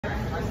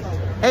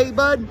Hey,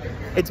 bud,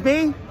 it's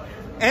me.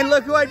 And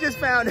look who I just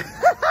found.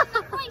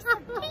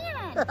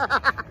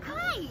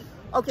 Hi.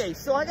 Okay,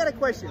 so I got a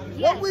question.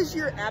 Yes. What was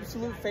your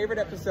absolute favorite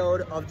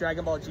episode of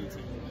Dragon Ball GT?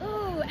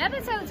 Ooh,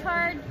 episode's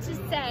hard to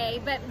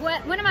say, but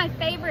one of my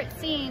favorite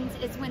scenes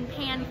is when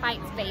Pan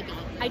fights Baby.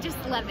 I just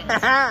love it.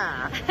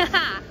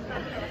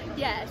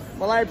 Yes.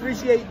 Well, I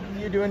appreciate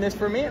you doing this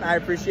for me, and I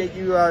appreciate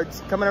you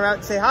coming around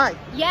to say hi.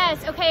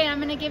 Yes, okay, I'm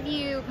gonna give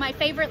you my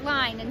favorite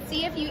line and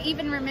see if you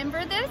even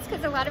remember this,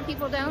 because a lot of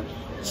people don't.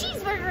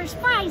 Cheeseburgers,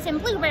 fries,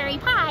 and blueberry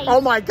pie.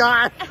 Oh my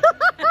God.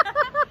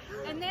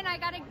 And then I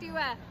gotta do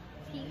a,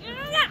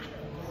 yeah.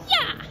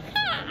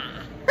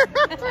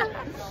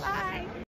 Bye.